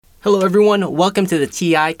Hello, everyone. Welcome to the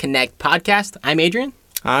TI Connect podcast. I'm Adrian.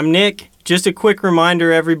 I'm Nick. Just a quick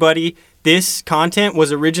reminder, everybody. This content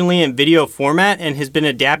was originally in video format and has been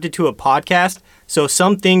adapted to a podcast, so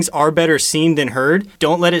some things are better seen than heard.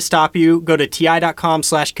 Don't let it stop you. Go to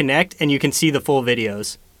ti.com/connect and you can see the full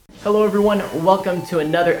videos. Hello, everyone. Welcome to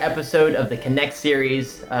another episode of the Connect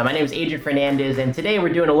series. My name is Adrian Fernandez, and today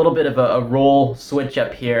we're doing a little bit of a role switch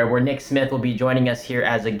up here where Nick Smith will be joining us here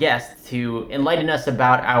as a guest to enlighten us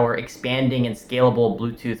about our expanding and scalable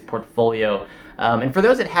Bluetooth portfolio. And for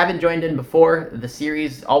those that haven't joined in before, the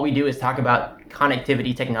series, all we do is talk about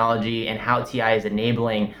connectivity technology and how TI is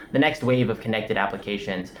enabling the next wave of connected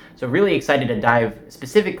applications. So really excited to dive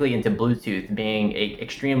specifically into Bluetooth being an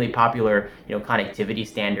extremely popular, connectivity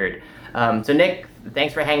standard. So Nick,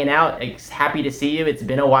 thanks for hanging out. It's happy to see you. It's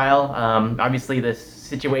been a while. Obviously the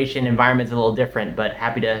situation environment's a little different, but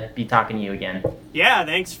happy to be talking to you again. Yeah,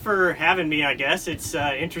 thanks for having me, I guess. It's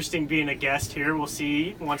interesting being a guest here. We'll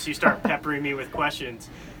see once you start peppering me with questions.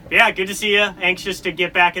 Yeah, good to see you. Anxious to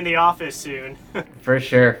get back in the office soon. For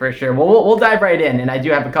sure. Well, we'll dive right in, and I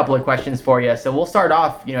do have a couple of questions for you. So we'll start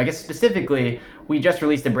off, I guess specifically, we just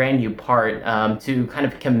released a brand new part to kind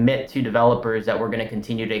of commit to developers that we're going to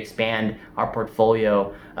continue to expand our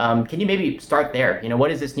portfolio. Can you maybe start there?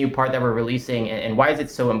 What is this new part that we're releasing, and why is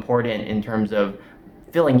it so important in terms of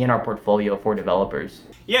filling in our portfolio for developers?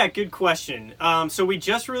 Yeah, good question. So we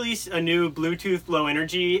just released a new Bluetooth Low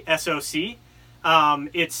Energy SoC.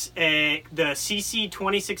 It's the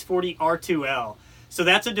CC2640R2L. So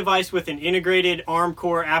that's a device with an integrated ARM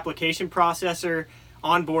core application processor,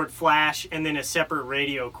 onboard flash, and then a separate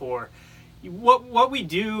radio core. What we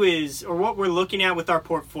do is, or what we're looking at with our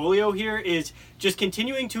portfolio here is just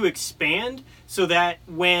continuing to expand so that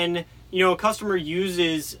when a customer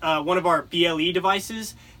uses one of our BLE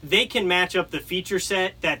devices, they can match up the feature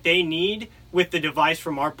set that they need with the device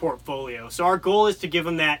from our portfolio. So our goal is to give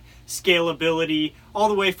them that scalability all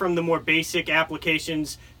the way from the more basic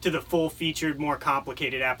applications to the full-featured, more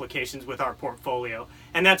complicated applications with our portfolio.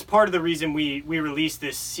 And that's part of the reason we released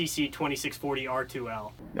this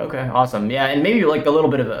CC2640R2L. Okay, awesome. Yeah, and maybe like a little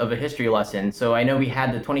bit of a history lesson. So I know we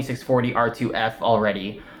had the 2640R2F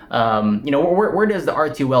already. Where does the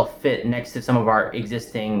R2L fit next to some of our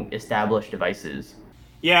existing established devices?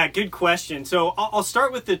 Yeah, good question. So I'll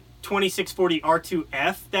start with the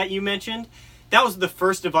 2640R2F that you mentioned. That was the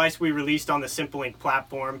first device we released on the SimpleLink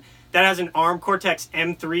platform. That has an ARM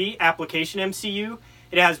Cortex-M3 application MCU.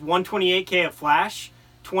 It has 128K of flash,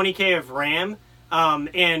 20K of RAM,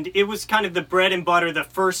 and it was kind of the bread and butter, the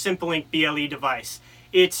first SimpleLink BLE device.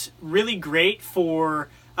 It's really great for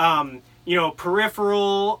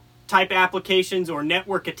peripheral type applications or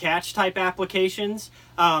network attached type applications.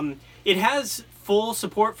 It has full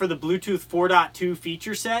support for the Bluetooth 4.2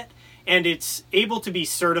 feature set, and it's able to be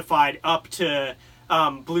certified up to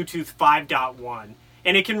Bluetooth 5.1,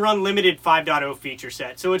 and it can run limited 5.0 feature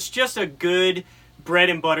set. So it's just a good bread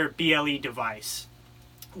and butter BLE device.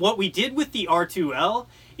 What we did with the R2L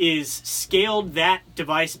is scaled that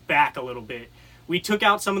device back a little bit. We took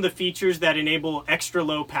out some of the features that enable extra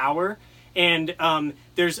low power, and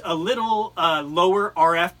there's a little lower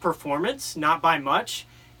RF performance, not by much,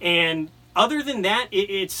 and other than that,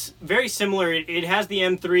 it's very similar. It has the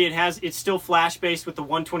M3. It's still flash-based with the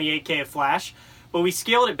 128K of flash, but we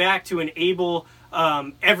scaled it back to enable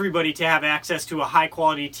everybody to have access to a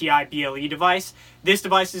high-quality TI BLE device. This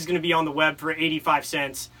device is going to be on the web for 85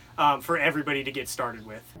 cents for everybody to get started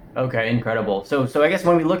with. Okay, incredible. So I guess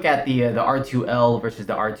when we look at the R2L versus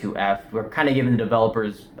the R2F, we're kind of giving the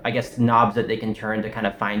developers, I guess, knobs that they can turn to kind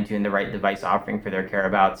of fine-tune the right device offering for their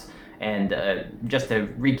careabouts. And just to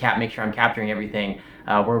recap, make sure I'm capturing everything,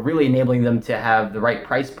 we're really enabling them to have the right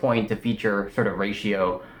price point to feature sort of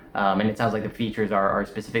ratio. And it sounds like the features are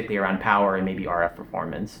specifically around power and maybe RF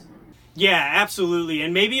performance. Yeah, absolutely.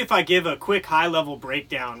 And maybe if I give a quick high-level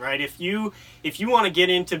breakdown, right? If you want to get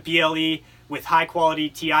into BLE with high-quality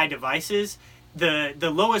TI devices,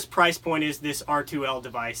 the lowest price point is this R2L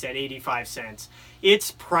device at 85 cents. It's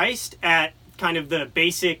priced at kind of the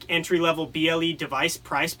basic entry-level BLE device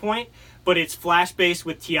price point, but it's flash-based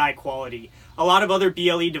with TI quality. A lot of other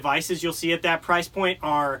BLE devices you'll see at that price point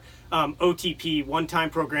are OTP,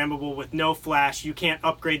 one-time programmable with no flash. You can't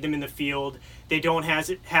upgrade them in the field. They don't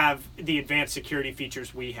have the advanced security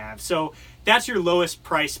features we have. So that's your lowest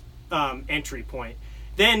price entry point.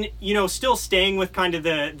 Then, still staying with kind of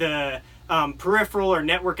the peripheral or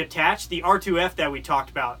network attached, the R2F that we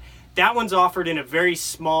talked about, that one's offered in a very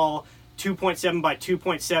small 2.7 by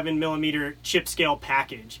 2.7 millimeter chip scale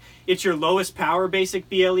package. It's your lowest power basic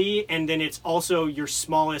BLE, and then it's also your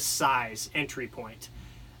smallest size entry point.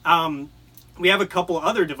 we have a couple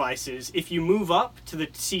other devices. If you move up to the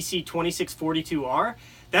CC2642R,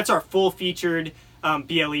 that's our full featured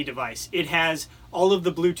BLE device. It has all of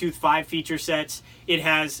the Bluetooth 5 feature sets. It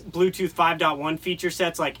has Bluetooth 5.1 feature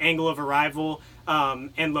sets like angle of arrival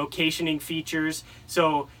and locationing features.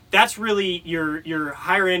 So that's really your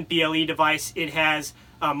higher end BLE device. It has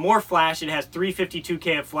more flash. It has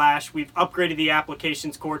 352K of flash. We've upgraded the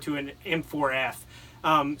applications core to an M4F.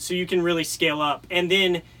 So you can really scale up. And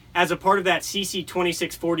then as a part of that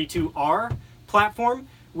CC2642R platform,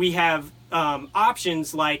 we have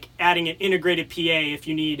options like adding an integrated PA if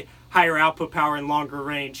you need higher output power and longer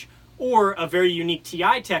range, or a very unique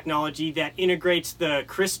TI technology that integrates the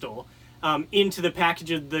crystal into the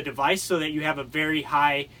package of the device so that you have a very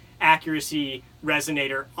high accuracy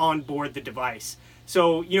resonator on board the device.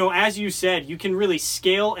 So, as you said, you can really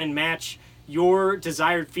scale and match your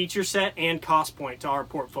desired feature set and cost point to our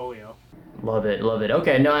portfolio. Love it, love it.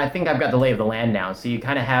 Okay, no, I think I've got the lay of the land now. So you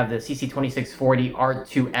kind of have the CC2640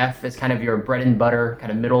 R2F as kind of your bread and butter,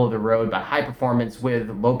 kind of middle of the road, but high performance with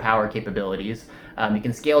low power capabilities. You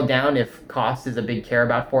can scale down if cost is a big care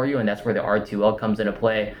about for you, and that's where the R2L comes into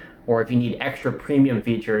play. Or if you need extra premium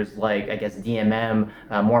features like, I guess, DMM,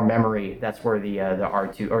 more memory, that's where the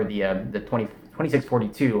R2 or the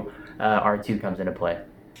 2642 R2 comes into play.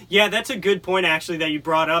 Yeah, that's a good point actually that you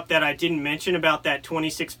brought up that I didn't mention about that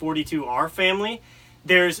 2642R family.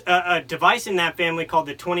 There's a device in that family called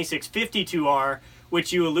the 2652R,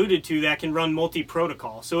 which you alluded to, that can run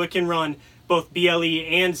multi-protocol. So it can run both BLE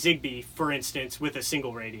and Zigbee, for instance, with a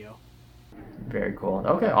single radio. Very cool.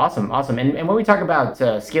 Okay, awesome, awesome. And when we talk about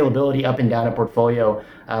scalability up and down a portfolio,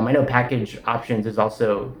 I know package options is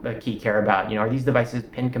also a key care about. Are these devices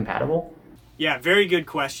pin compatible? Yeah, very good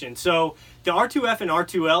question. So the R2F and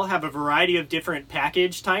R2L have a variety of different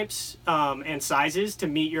package types and sizes to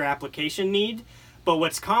meet your application need. But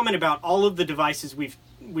what's common about all of the devices we've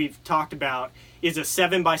talked about is a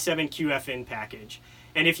 7x7 QFN package.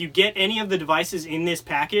 And if you get any of the devices in this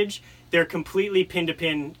package, they're completely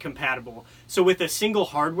pin-to-pin compatible. So with a single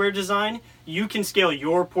hardware design, you can scale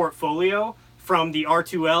your portfolio from the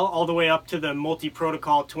R2L all the way up to the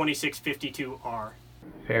multi-protocol 2652R.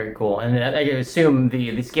 Very cool. And I assume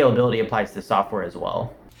the scalability applies to software as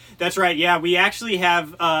well. That's right. Yeah, we actually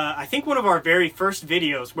have, I think, one of our very first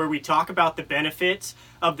videos where we talk about the benefits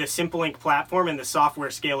of the SimpleLink platform and the software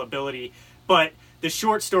scalability. But the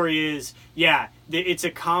short story is, yeah, it's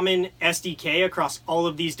a common SDK across all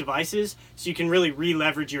of these devices, so you can really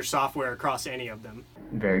re-leverage your software across any of them.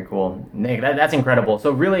 Very cool. Nick, that's incredible.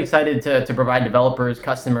 So really excited to provide developers,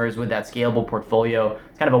 customers with that scalable portfolio.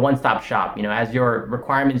 It's kind of a one-stop shop. As your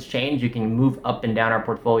requirements change, you can move up and down our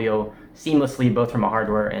portfolio seamlessly, both from a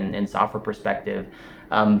hardware and software perspective.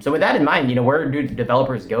 So with that in mind, where do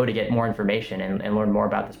developers go to get more information and learn more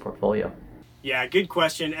about this portfolio? Yeah, good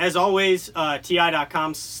question. As always,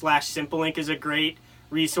 ti.com/SimpleLink is a great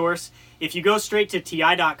resource. If you go straight to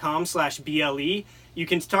ti.com/BLE, you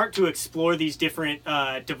can start to explore these different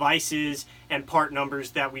devices and part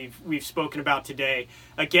numbers that we've spoken about today.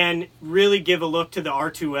 Again, really give a look to the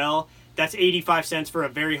R2L. That's 85 cents for a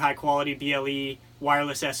very high quality BLE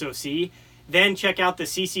wireless SoC. Then check out the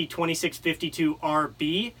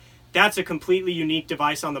CC2652RB. That's a completely unique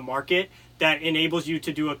device on the market that enables you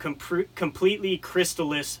to do a completely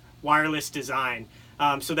crystalless wireless design.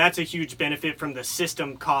 So that's a huge benefit from the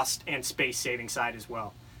system cost and space saving side as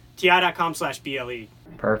well. ti.com/BLE.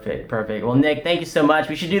 Perfect. Well, Nick, thank you so much.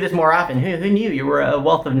 We should do this more often. Who knew you were a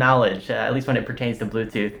wealth of knowledge, at least when it pertains to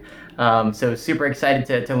Bluetooth. So super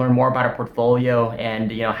excited to learn more about our portfolio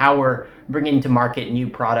and how we're bringing to market new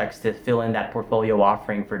products to fill in that portfolio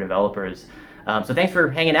offering for developers. So thanks for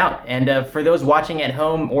hanging out. And for those watching at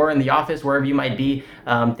home or in the office, wherever you might be,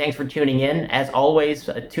 thanks for tuning in. As always,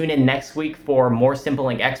 tune in next week for more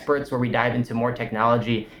SimpleLink experts, where we dive into more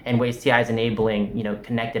technology and ways TI is enabling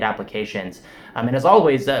connected applications. And as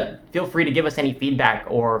always, feel free to give us any feedback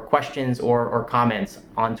or questions or comments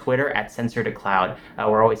on Twitter at Sensor2Cloud.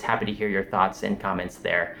 We're always happy to hear your thoughts and comments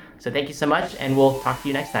there. So thank you so much, and we'll talk to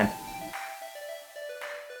you next time.